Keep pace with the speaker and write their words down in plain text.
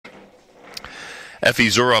Effie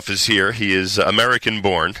Zuroff is here. He is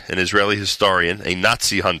American-born, an Israeli historian, a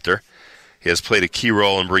Nazi hunter. He has played a key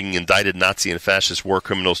role in bringing indicted Nazi and fascist war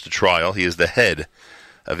criminals to trial. He is the head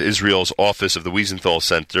of Israel's Office of the Wiesenthal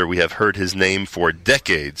Center. We have heard his name for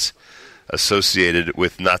decades associated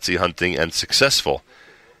with Nazi hunting and successful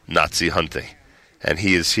Nazi hunting. And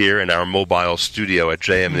he is here in our mobile studio at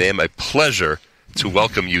JM and the AM. A pleasure to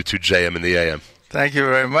welcome you to JM and the AM. Thank you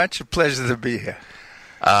very much. A pleasure to be here.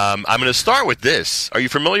 I'm going to start with this. Are you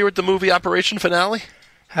familiar with the movie Operation Finale?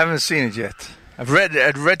 Haven't seen it yet. I'd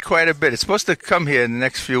read quite a bit. It's supposed to come here in the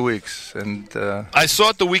next few weeks. And I saw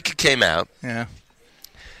it the week it came out. Yeah.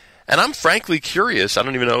 And I'm frankly curious. I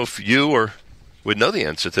don't even know if you or would know the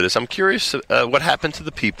answer to this. I'm curious what happened to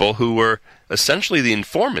the people who were essentially the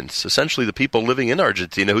informants, essentially the people living in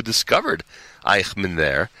Argentina who discovered Eichmann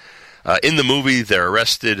there. In the movie, they're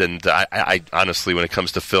arrested, and I honestly, when it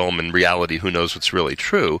comes to film and reality, who knows what's really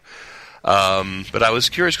true. But I was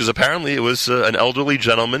curious because apparently it was an elderly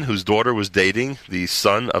gentleman whose daughter was dating the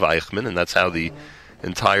son of Eichmann, and that's how the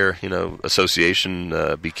entire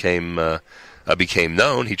association became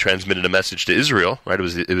known. He transmitted a message to Israel, right?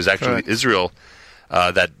 It was actually Correct. Israel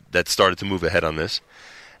that started to move ahead on this.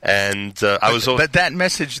 And But that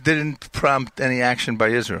message didn't prompt any action by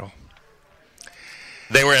Israel.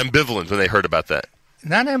 They were ambivalent when they heard about that.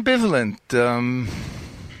 Not ambivalent.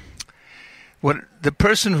 The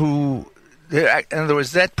person who, in other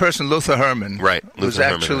words, that person, Lothar Herman, Right, was Lothar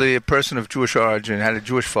Herman, actually a person of Jewish origin, had a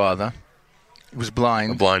Jewish father. He was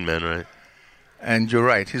blind. A blind man, right? And you're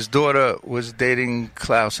right. His daughter was dating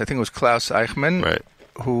Klaus. I think it was Klaus Eichmann, Right.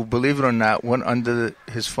 who, believe it or not, went under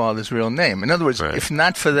his father's real name. In other words, Right. if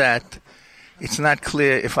not for that, it's not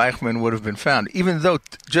clear if Eichmann would have been found. Even though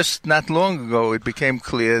just not long ago it became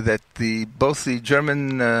clear that both the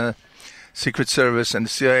German Secret Service and the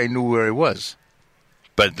CIA knew where he was.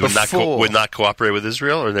 But would not cooperate with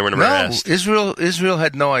Israel, or they were never asked? Israel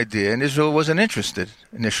had no idea, and Israel wasn't interested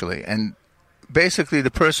initially. And basically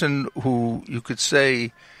the person who you could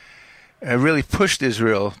say really pushed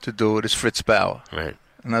Israel to do it is Fritz Bauer. Right.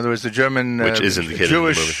 In other words, the German Which is indicated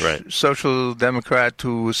Jewish in the movie, right. social democrat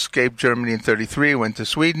who escaped Germany in 1933, went to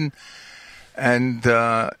Sweden, and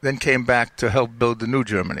then came back to help build the new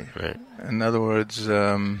Germany. Right. In other words,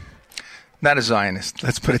 not a Zionist,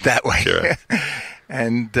 let's put it that way. Sure.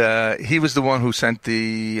 And he was the one who sent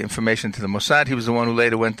the information to the Mossad. He was the one who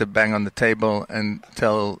later went to bang on the table and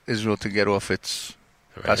tell Israel to get off its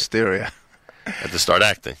hysteria. And to start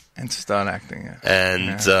acting. And to start acting, yeah.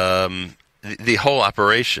 And the whole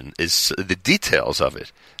operation is the details of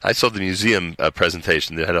it. I saw the museum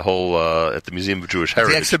presentation. They had a whole at the Museum of Jewish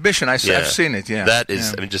Heritage. The exhibition, I've seen it. Yeah, that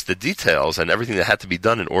is. I mean, just the details and everything that had to be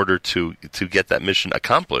done in order to get that mission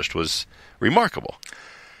accomplished was remarkable.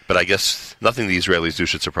 But I guess nothing the Israelis do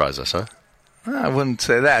should surprise us, huh? I wouldn't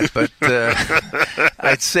say that, but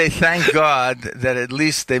I'd say thank God that at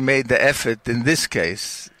least they made the effort in this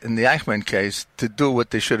case, in the Eichmann case, to do what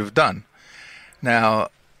they should have done. Now,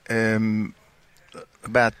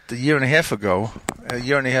 about a year and a half ago,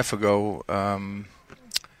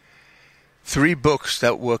 3 books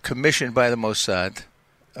that were commissioned by the Mossad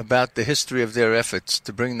about the history of their efforts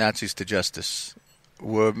to bring Nazis to justice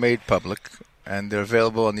were made public, and they're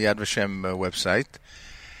available on the Yad Vashem website.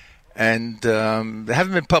 And they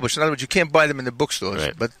haven't been published. In other words, you can't buy them in the bookstores,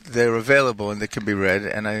 right. but they're available and they can be read.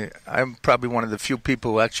 And I'm probably one of the few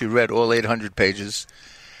people who actually read all 800 pages.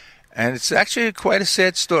 And it's actually quite a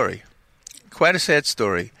sad story. Quite a sad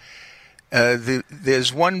story.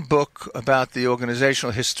 There's one book about the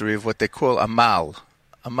organizational history of what they call Amal.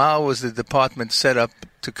 Amal was the department set up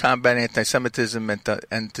to combat anti-Semitism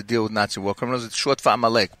and to deal with Nazi war criminals. It's short for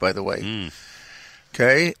Amalek, by the way. Mm.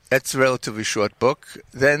 Okay, that's a relatively short book.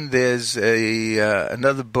 Then there's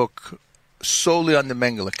another book solely on the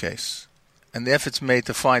Mengele case, and the efforts made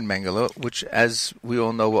to find Mengele, which, as we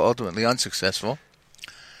all know, were ultimately unsuccessful.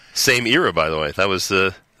 Same era, by the way. That was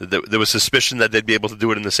there was suspicion that they'd be able to do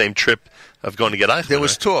it in the same trip of going to get Eichmann. There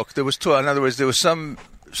was talk. In other words, there was some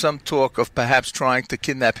talk of perhaps trying to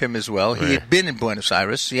kidnap him as well. He had been in Buenos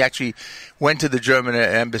Aires. He actually went to the German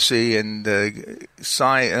embassy and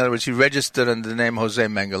signed. In other words, he registered under the name Jose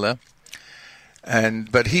Mengele.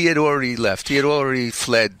 But he had already left. He had already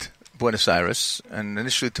fled Buenos Aires, and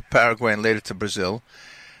initially to Paraguay and later to Brazil.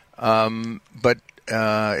 But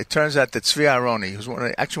it turns out that Tzvi Aharoni, who's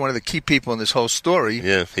actually one of the key people in this whole story.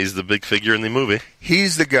 Yeah, he's the big figure in the movie.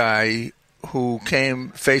 He's the guy who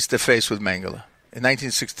came face to face with Mengele in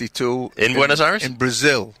 1962 in Buenos Aires, in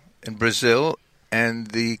Brazil, and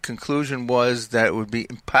the conclusion was that it would be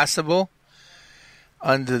impossible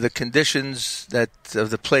under the conditions of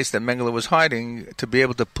the place that Mengele was hiding, to be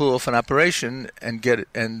able to pull off an operation and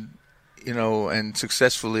and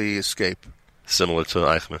successfully escape. Similar to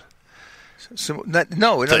Eichmann.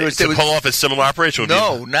 No, in other words, to pull off a similar operation.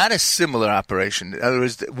 No, not a similar operation. In other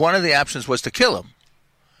words, one of the options was to kill him,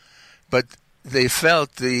 but they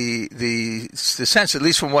felt the sense, at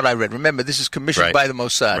least from what I read. Remember, this is commissioned by the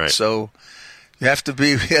Mossad, so you have to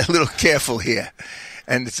be a little careful here.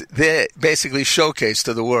 And they're basically showcased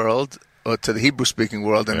to the world, or to the Hebrew-speaking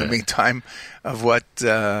world in the meantime, of what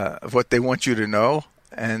they want you to know.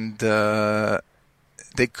 And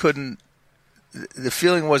they couldn't. The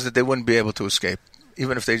feeling was that they wouldn't be able to escape,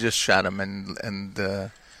 even if they just shot him and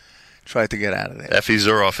tried to get out of there. Effie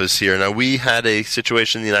Zuroff is here. Now, we had a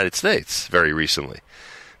situation in the United States very recently.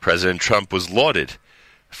 President Trump was lauded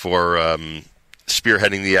for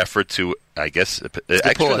spearheading the effort to, I guess,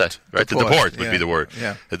 deport. Deport would be the word.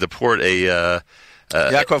 Yeah. Deport a...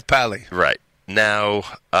 Yaakov Pally. Right. Now,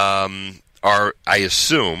 I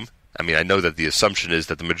assume... I mean, I know that the assumption is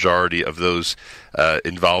that the majority of those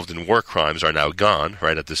involved in war crimes are now gone,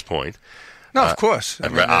 right, at this point. No, of course. I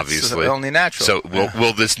mean, obviously. Only natural. So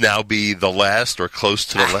will this now be the last or close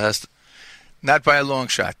to the last? Not by a long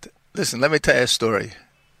shot. Listen, let me tell you a story.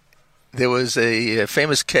 There was a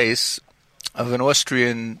famous case of an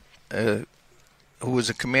Austrian who was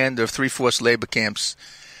a commander of 3 forced labor camps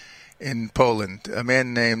in Poland, a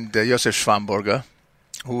man named Josef Schwamberger,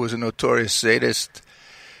 who was a notorious sadist.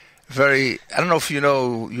 I don't know if you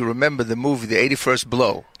remember the movie, The 81st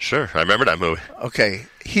Blow. Sure, I remember that movie. Okay.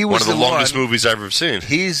 He was one of the longest movies I've ever seen.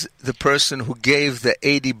 He's the person who gave the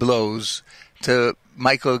 80 blows to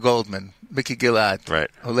Michael Goldman, Mickey Gilad,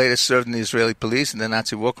 who later served in the Israeli police in the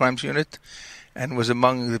Nazi war crimes unit and was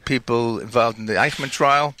among the people involved in the Eichmann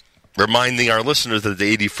trial. Reminding our listeners that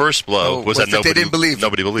the 81st blow was that they didn't believe him.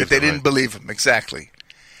 Nobody believed him. They didn't believe him, exactly.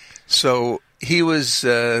 So he was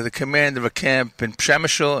the commander of a camp in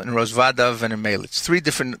Przemysl, in Rosvadav, and in Melitz. 3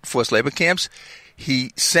 different forced labor camps.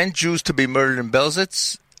 He sent Jews to be murdered in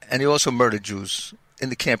Belzec, and he also murdered Jews in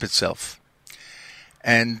the camp itself.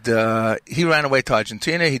 And he ran away to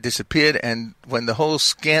Argentina. He disappeared. And when the whole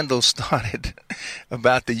scandal started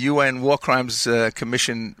about the UN War Crimes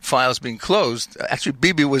Commission files being closed, actually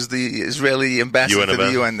Bibi was the Israeli ambassador to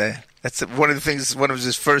the UN there. That's one of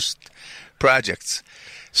his first projects.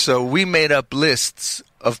 So we made up lists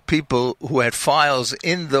of people who had files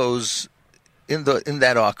in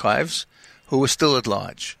that archives who were still at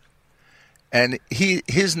large, and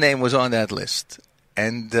his name was on that list.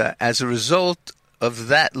 And as a result of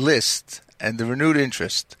that list and the renewed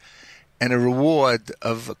interest and a reward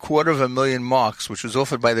of 250,000 marks, which was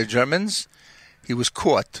offered by the Germans, he was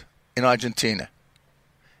caught in Argentina,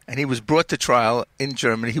 and he was brought to trial in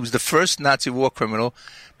Germany. He was the first Nazi war criminal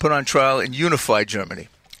put on trial in unified Germany.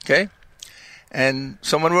 Okay? And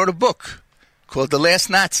someone wrote a book called The Last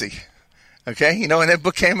Nazi. Okay? You know when that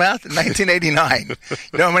book came out? In 1989.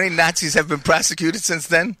 You know how many Nazis have been prosecuted since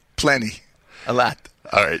then? Plenty. A lot.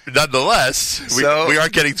 All right. Nonetheless, we are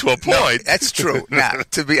getting to a point. No, that's true. Now,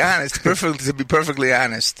 to be perfectly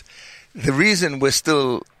honest, the reason we're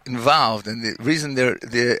still involved and the reason there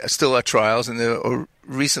still are trials, and there are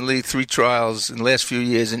recently 3 trials in the last few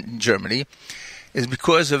years in Germany, is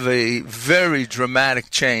because of a very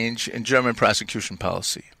dramatic change in German prosecution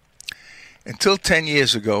policy. Until 10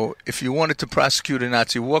 years ago, if you wanted to prosecute a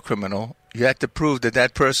Nazi war criminal, you had to prove that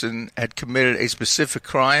that person had committed a specific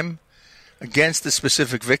crime against a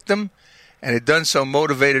specific victim and had done so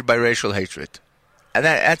motivated by racial hatred. And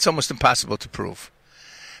that's almost impossible to prove.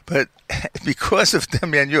 But because of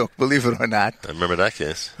Demjanjuk, believe it or not. I remember that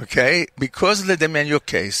case. Okay. Because of the Demjanjuk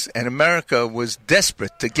case, and America was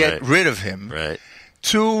desperate to get rid of him,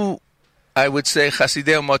 2, I would say,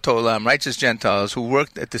 Chasidei Umot Ha'olam, righteous Gentiles, who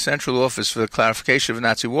worked at the Central Office for the Clarification of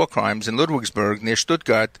Nazi War Crimes in Ludwigsburg, near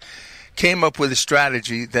Stuttgart, came up with a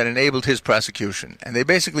strategy that enabled his prosecution. And they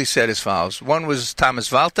basically said as follows. One was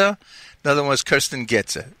Thomas Walter, another one was Kirsten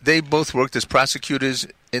Getze. They both worked as prosecutors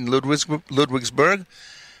in Ludwigsburg,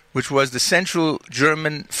 which was the central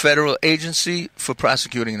German federal agency for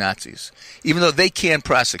prosecuting Nazis. Even though they can't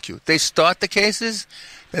prosecute. They start the cases,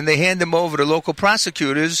 then they hand them over to local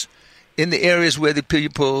prosecutors in the areas where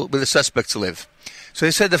the suspects live. So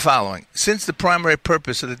they said the following. Since the primary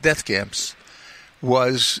purpose of the death camps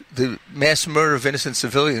was the mass murder of innocent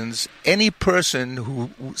civilians, any person who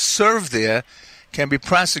served there can be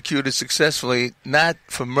prosecuted successfully, not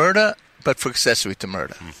for murder, but for accessory to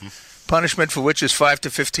murder. Mm-hmm. Punishment for which is 5 to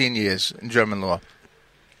 15 years in German law.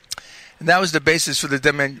 And that was the basis for the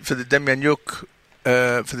Demjanjuk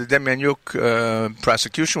for the Demjanjuk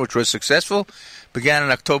prosecution, which was successful. Began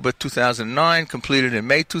in October 2009, completed in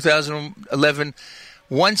May 2011.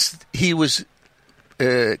 Once he was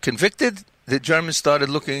convicted, the Germans started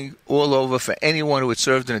looking all over for anyone who had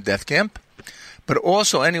served in a death camp, but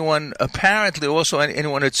also anyone who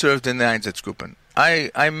had served in the Einsatzgruppen.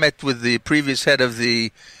 I met with the previous head of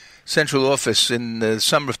the central office in the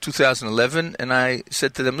summer of 2011, and I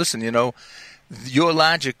said to them, listen, your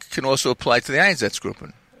logic can also apply to the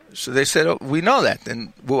Einsatzgruppen. So they said, oh, we know that,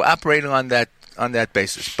 and we're operating on that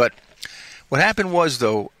basis. But what happened was,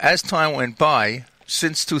 though, as time went by,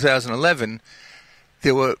 since 2011,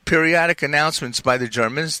 there were periodic announcements by the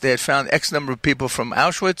Germans. They had found X number of people from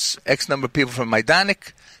Auschwitz, X number of people from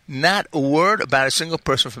Majdanek, not a word about a single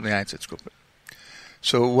person from the Einsatzgruppe.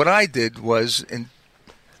 So what I did was,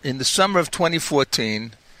 in the summer of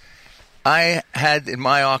 2014, I had in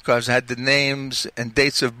my archives the names and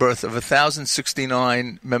dates of birth of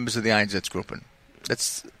 1,069 members of the Einsatzgruppen.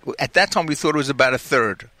 At that time, we thought it was about a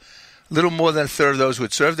third. A little more than a third of those who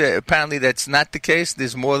had served there. Apparently, that's not the case.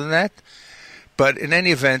 There's more than that. But in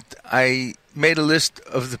any event, I made a list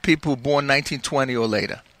of the people born 1920 or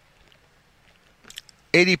later.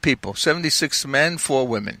 80 people, 76 men, 4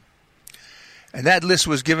 women. And that list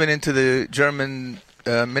was given into the German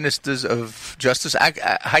ministers of justice,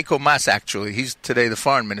 Heiko Maas, actually. He's today the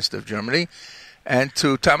foreign minister of Germany. And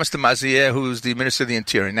to Thomas de Maizière, who's the minister of the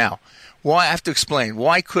interior. Now, why? I have to explain.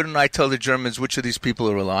 Why couldn't I tell the Germans which of these people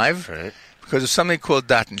are alive? Right. Because there's something called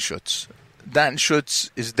Datenschutz. Datenschutz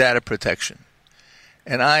is data protection.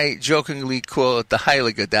 And I jokingly call it the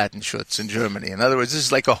Heilige Datenschutz in Germany. In other words, this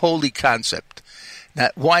is like a holy concept. Now,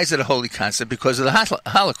 why is it a holy concept? Because of the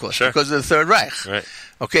Holocaust, sure. Because of the Third Reich. Right.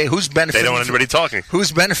 Okay, who's benefiting? They don't want anybody talking.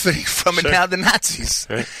 Who's benefiting from it Sure. now? The Nazis.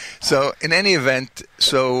 Right. So, in any event,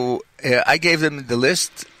 I gave them the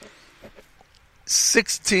list.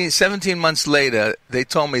 17 months later, they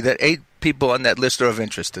told me that 8 people on that list are of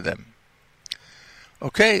interest to them.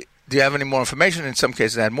 Okay, do you have any more information? In some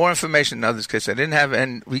cases, I had more information. In other cases, I didn't have.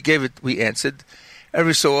 And we answered.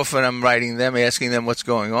 Every so often, I'm writing them, asking them what's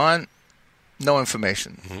going on. No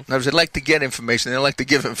information. Mm-hmm. In other words, I'd like to get information. They don't like to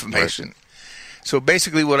give information. Right. So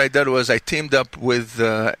basically what I did was I teamed up with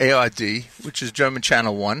ARD, which is German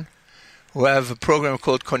Channel 1, who have a program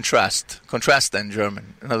called Kontrast in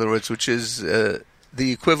German, in other words, which is the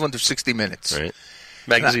equivalent of 60 Minutes. Right.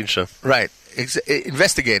 Magazine show. Right.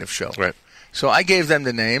 Investigative show. Right. So I gave them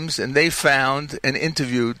the names, and they found and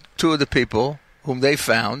interviewed 2 of the people whom they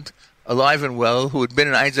found alive and well, who had been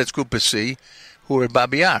in Einsatzgruppe C, who were at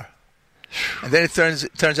Babi Yar. And then it turns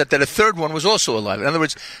out that a third one was also alive. In other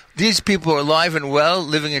words, these people are alive and well,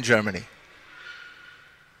 living in Germany.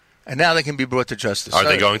 And now they can be brought to justice. Are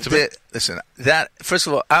they going to be? Listen, first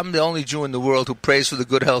of all, I'm the only Jew in the world who prays for the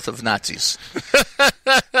good health of Nazis.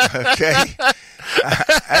 Okay?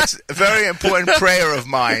 That's a very important prayer of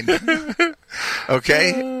mine.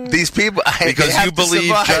 Okay? These people... Because you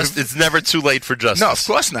believe it's never too late for justice. No, of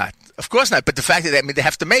course not. Of course not. But the fact that they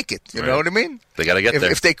have to make it. You know what I mean? They got to get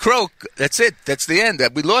there. If they croak, that's it. That's the end.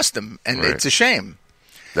 We lost them. And it's a shame.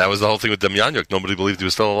 That was the whole thing with Demjanjuk. Nobody believed he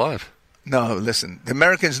was still alive. No, listen. The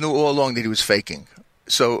Americans knew all along that he was faking.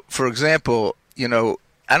 So, for example, I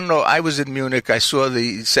don't know. I was in Munich. I saw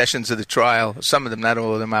the sessions of the trial. Some of them, not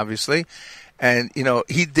all of them, obviously. And,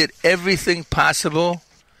 he did everything possible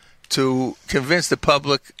to convince the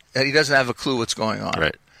public that he doesn't have a clue what's going on.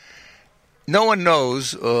 Right. No one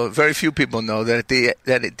knows, or very few people know, that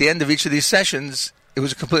at the end of each of these sessions, it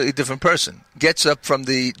was a completely different person. Gets up from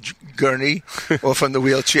the gurney or from the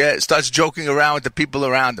wheelchair, starts joking around with the people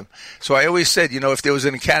around him. So I always said, if there was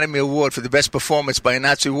an Academy Award for the best performance by a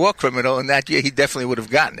Nazi war criminal in that year, he definitely would have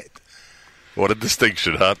gotten it. What a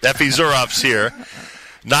distinction, huh? Effie Zurov's here.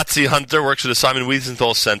 Nazi hunter, works at the Simon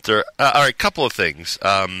Wiesenthal Center. All right, couple of things.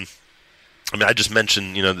 I just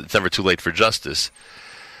mentioned, that it's never too late for justice.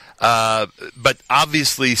 But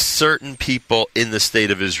obviously certain people in the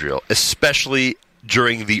State of Israel, especially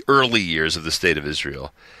during the early years of the State of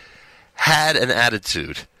Israel, had an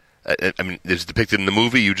attitude. It's depicted in the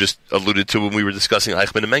movie you just alluded to when we were discussing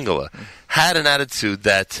Eichmann and Mengele. Had an attitude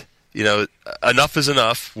that, enough is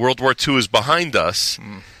enough, World War II is behind us,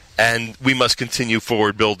 and we must continue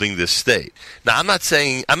forward building this state. Now, I'm not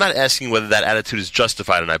asking whether that attitude is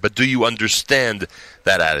justified or not, but do you understand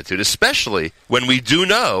that attitude? Especially when we do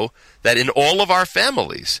know that in all of our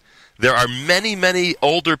families, there are many, many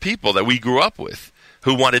older people that we grew up with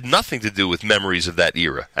who wanted nothing to do with memories of that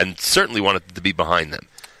era, and certainly wanted to be behind them.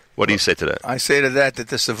 What do you say to that? I say to that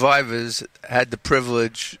the survivors had the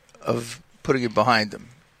privilege of putting it behind them.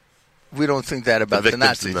 We don't think that about the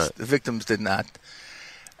Nazis. The victims did not.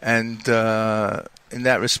 And in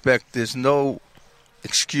that respect, there's no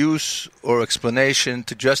excuse or explanation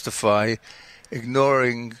to justify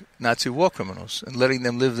ignoring Nazi war criminals and letting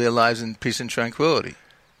them live their lives in peace and tranquility.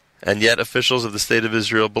 And yet officials of the State of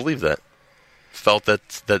Israel believe that, felt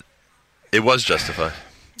that it was justified.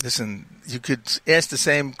 Listen, you could ask the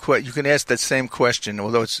same you can ask that same question,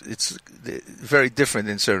 although it's very different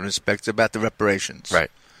in certain respects, about the reparations. Right.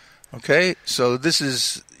 Okay? So this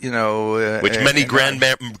is, which many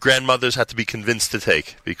grandmothers had to be convinced to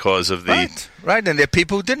take because of the... Right, and there are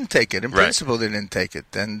people who didn't take it. In principle, they didn't take it.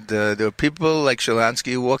 And there were people like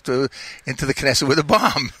Shalansky who walked into the Knesset with a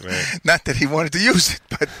bomb. Right. Not that he wanted to use it,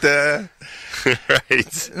 but...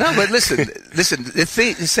 Right. No, but listen,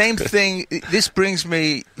 the same thing, this brings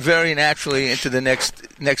me very naturally into the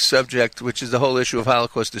next subject, which is the whole issue of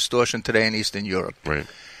Holocaust distortion today in Eastern Europe. Right.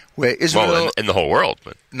 Where Israel... in the whole world.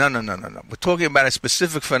 But. No. We're talking about a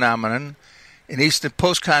specific phenomenon in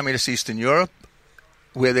post-communist Eastern Europe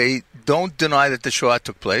where they don't deny that the Shoah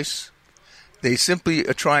took place. They simply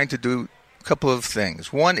are trying to do a couple of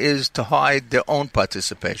things. One is to hide their own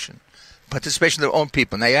participation of their own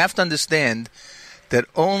people. Now, you have to understand that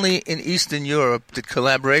only in Eastern Europe did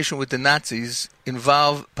collaboration with the Nazis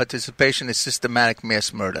involve participation in systematic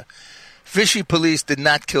mass murder. Vichy police did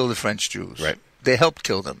not kill the French Jews. Right. They helped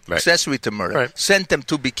kill them, accessory to murder, sent them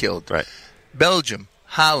to be killed. Right. Belgium,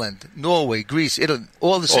 Holland, Norway, Greece, Italy,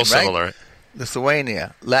 all the same, all similar, right?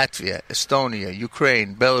 Lithuania, Latvia, Estonia,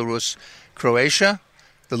 Ukraine, Belarus, Croatia,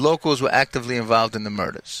 the locals were actively involved in the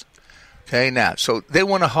murders. Okay, now, so they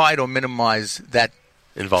want to hide or minimize that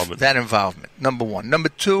involvement. Number one. Number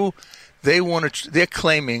two, they're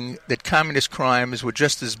claiming that communist crimes were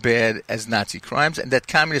just as bad as Nazi crimes, and that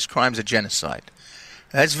communist crimes are genocide.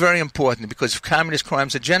 That's very important, because if communist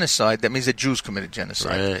crimes are genocide, that means that Jews committed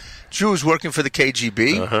genocide. Right. Jews working for the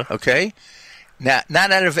KGB, okay? Now,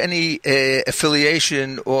 not out of any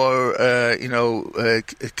affiliation or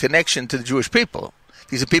connection to the Jewish people.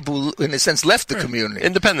 These are people who, in a sense, left the community.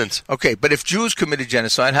 Independence. Okay, but if Jews committed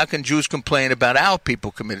genocide, how can Jews complain about our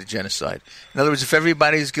people committed genocide? In other words, if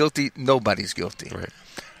everybody's guilty, nobody's guilty. Right.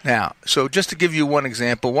 Now, so just to give you one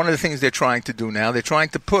example, one of the things they're trying to do now, they're trying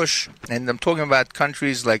to push, and I'm talking about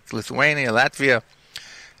countries like Lithuania, Latvia,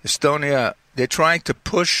 Estonia, they're trying to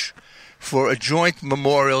push for a joint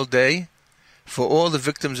Memorial Day for all the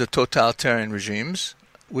victims of totalitarian regimes,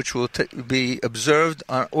 which will be observed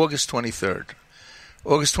on August 23rd.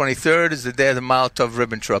 August 23rd is the day of the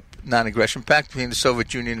Molotov-Ribbentrop non-aggression pact between the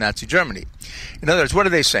Soviet Union and Nazi Germany. In other words, what are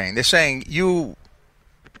they saying? They're saying, you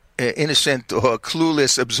innocent or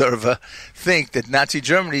clueless observer, think that Nazi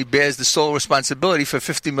Germany bears the sole responsibility for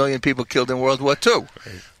 50 million people killed in World War II. Right.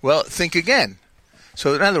 Well, think again.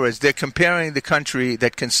 So in other words, they're comparing the country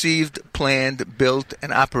that conceived, planned, built,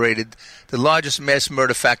 and operated the largest mass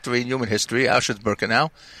murder factory in human history,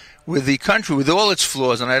 Auschwitz-Birkenau, with the country with all its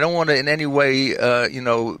flaws, and I don't want to in any way,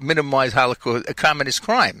 minimize Holocaust, communist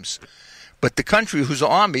crimes, but the country whose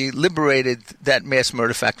army liberated that mass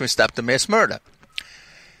murder factory and stopped the mass murder.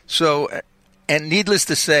 So, and needless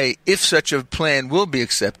to say, if such a plan will be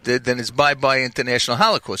accepted, then it's bye-bye International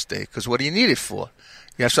Holocaust Day, because what do you need it for?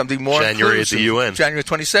 You have something more January inclusive. At the UN. January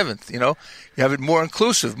 27th, You have it more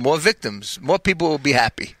inclusive, more victims, more people will be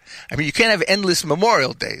happy. I mean, you can't have endless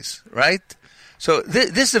Memorial Days, right? So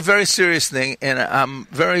this is a very serious thing, and I'm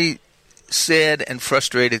very sad and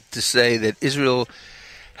frustrated to say that Israel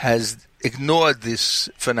has ignored this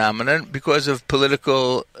phenomenon because of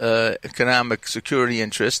political, economic, security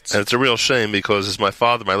interests. And it's a real shame because, as my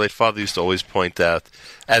late father used to always point out,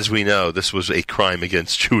 as we know, this was a crime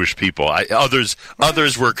against Jewish people. Others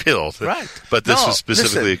were killed. Right. But this was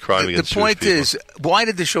specifically a crime against Jewish people. The point is, why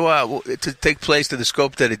did the Shoah to take place to the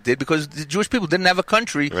scope that it did? Because the Jewish people didn't have a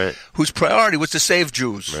country whose priority was to save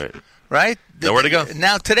Jews. Right? Nowhere to go.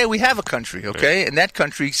 Now, today we have a country, okay? And that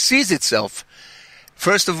country sees itself,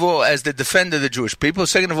 first of all, as the defender of the Jewish people.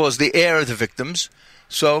 Second of all, as the heir of the victims.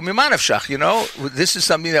 So, Miman Avshach, this is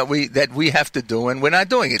something that we have to do, and we're not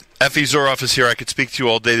doing it. Effie Zoroff is here. I could speak to you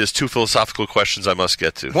all day. There's two philosophical questions I must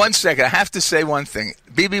get to. 1 second. I have to say one thing.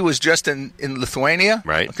 Bibi was just in Lithuania,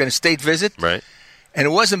 right? On a state visit. Right. And it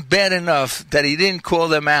wasn't bad enough that he didn't call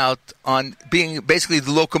them out on being basically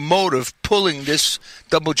the locomotive pulling this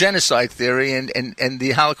double genocide theory and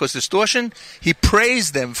the Holocaust distortion. He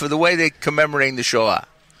praised them for the way they're commemorating the Shoah.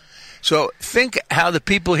 So think how the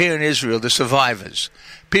people here in Israel, the survivors,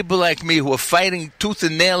 people like me who are fighting tooth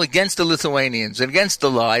and nail against the Lithuanians and against the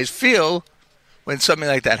lies, feel when something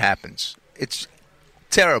like that happens. It's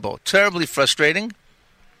terrible, terribly frustrating.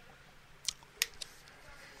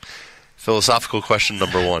 Philosophical question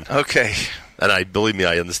number one. Okay. and believe me,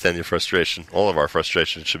 I understand your frustration. All of our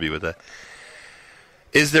frustration should be with that.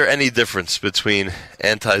 Is there any difference between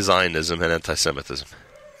anti-Zionism and anti-Semitism?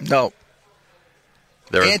 No.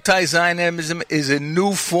 Anti-Zionism is a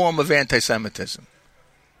new form of anti-Semitism.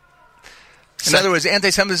 In other words,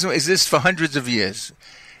 anti-Semitism exists for hundreds of years.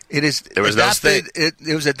 It is adopted.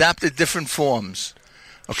 It was adopted different forms.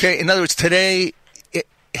 Okay. In other words, today,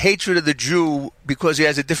 hatred of the Jew because he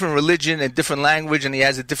has a different religion and different language and he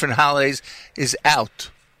has a different holidays is out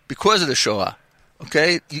because of the Shoah.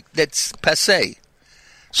 Okay, that's passé.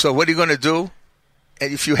 So what are you going to do?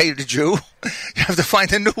 And if you hate a Jew, you have to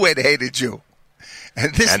find a new way to hate a Jew.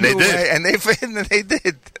 And this and new they did. way, and they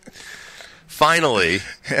did. Finally,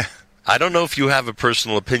 I don't know if you have a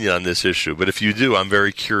personal opinion on this issue, but if you do, I'm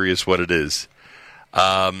very curious what it is.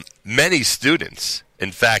 Many students,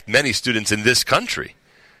 in fact, many students in this country,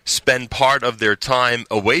 spend part of their time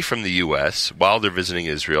away from the U.S. while they're visiting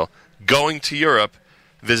Israel, going to Europe,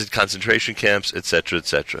 visit concentration camps, etc.,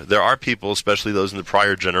 etc. There are people, especially those in the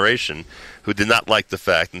prior generation, who did not like the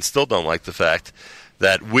fact and still don't like the fact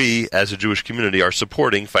that we, as a Jewish community, are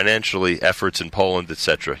supporting financially efforts in Poland,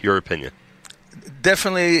 etc. Your opinion?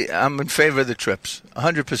 Definitely, I'm in favor of the trips,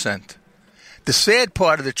 100%. The sad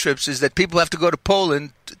part of the trips is that people have to go to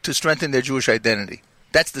Poland to strengthen their Jewish identity.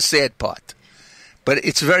 That's the sad part. But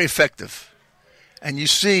it's very effective. And you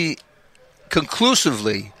see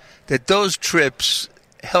conclusively that those trips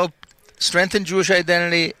help strengthen Jewish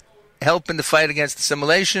identity, help in the fight against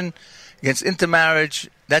assimilation, against intermarriage.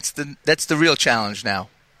 That's the real challenge now.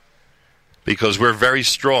 Because we're very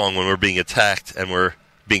strong when we're being attacked and we're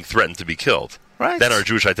being threatened to be killed. Right. Then our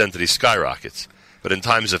Jewish identity skyrockets. But in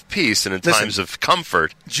times of peace and in times of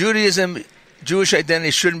comfort... Judaism, Jewish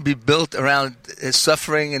identity shouldn't be built around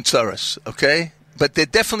suffering and sorrows, okay? But they're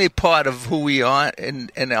definitely a part of who we are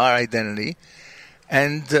and our identity.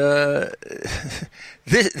 And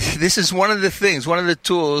this is one of the things, one of the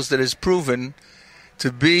tools that is proven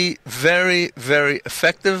to be very, very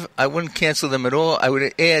effective. I wouldn't cancel them at all. I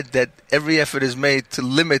would add that every effort is made to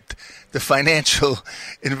limit the financial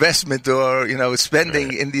investment or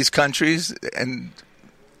spending in these countries, and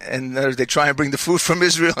they try and bring the food from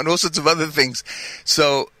Israel and all sorts of other things.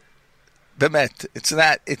 So, Bemet,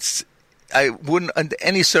 I wouldn't under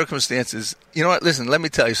any circumstances. You know what? Listen, let me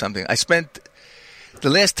tell you something. I spent the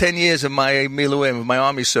last 10 years of my Miluim, of my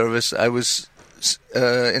army service. I was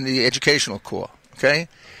in the educational corps. Okay?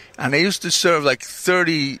 And I used to serve like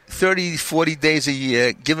 30, 40 days a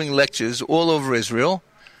year giving lectures all over Israel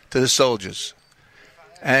to the soldiers.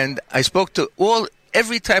 And I spoke to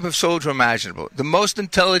every type of soldier imaginable. The most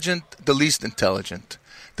intelligent, the least intelligent.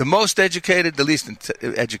 The most educated, the least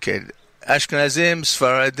educated. Ashkenazim,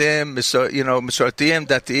 Sfaradim, Mesortim,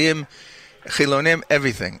 Datiim, Chilonim,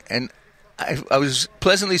 everything. And I was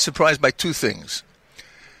pleasantly surprised by two things.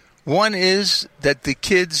 One is that the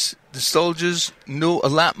soldiers knew a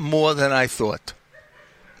lot more than I thought.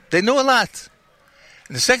 They knew a lot.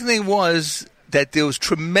 And the second thing was that there was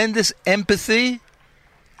tremendous empathy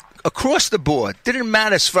across the board. Didn't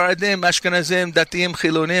matter, Sfaradim, Ashkenazim, Datiim,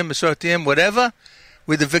 Chilonim, Mesortim, whatever,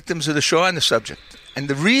 were the victims of the Shoah and the subject. And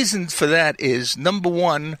the reason for that is, number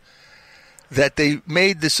one, that they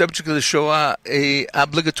made the subject of the Shoah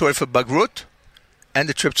obligatory for Bagrut and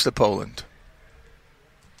the trips to Poland.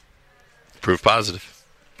 Proof positive.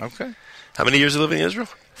 Okay. How many years are you living in Israel?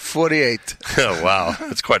 48. Oh, wow.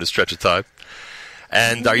 That's quite a stretch of time.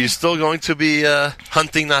 And are you still going to be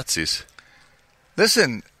hunting Nazis?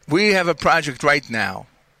 Listen, we have a project right now,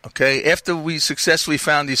 okay? After we successfully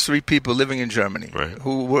found these three people living in Germany, right,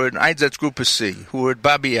 who were in Einsatzgruppe C, who were at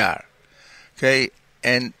Babi Yar, okay?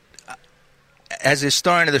 And as a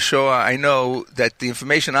historian of the Shoah, I know that the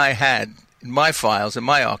information I had in my files, in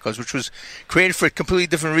my archives, which was created for a completely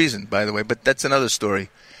different reason, by the way, but that's another story,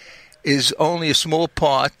 is only a small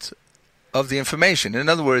part of the information. In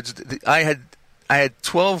other words, I had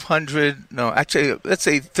 1,200, no, actually, let's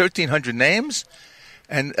say 1,300 names,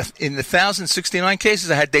 and in the 1,069 cases,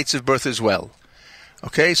 I had dates of birth as well.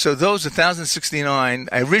 Okay, so those 1,069,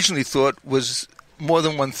 I originally thought was more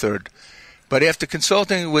than one-third. But after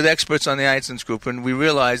consulting with experts on the Einsatzgruppen, we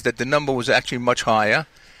realized that the number was actually much higher.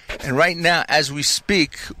 And right now, as we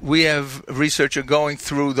speak, we have a researcher going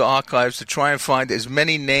through the archives to try and find as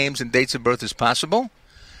many names and dates of birth as possible,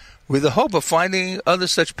 with the hope of finding other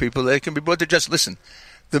such people that can be brought to justice. Listen,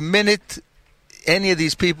 the minute any of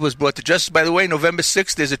these people is brought to justice, by the way, November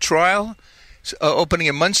 6th, there's a trial opening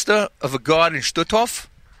in Munster of a guard in Stutthof.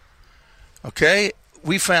 Okay?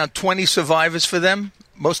 We found 20 survivors for them,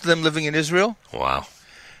 most of them living in Israel. Wow.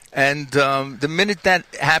 And the minute that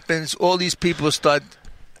happens, all these people start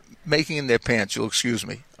making in their pants, you'll excuse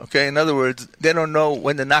me. Okay? In other words, they don't know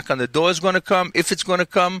when the knock on the door is going to come, if it's going to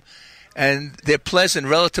come, and their pleasant,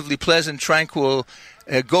 relatively pleasant, tranquil,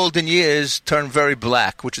 golden years turn very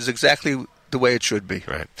black, which is exactly the way it should be.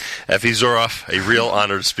 Right. Effie Zuroff, a real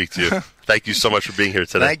honor to speak to you. Thank you so much for being here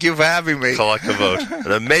today. Thank you for having me. Kol hakavod.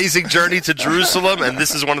 An amazing journey to Jerusalem, and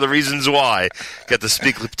this is one of the reasons why I get to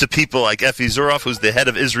speak to people like Effie Zuroff, who's the head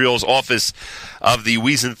of Israel's office of the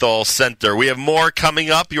Wiesenthal Center. We have more coming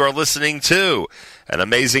up. You are listening to an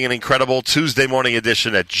amazing and incredible Tuesday morning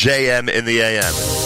edition at JM in the AM.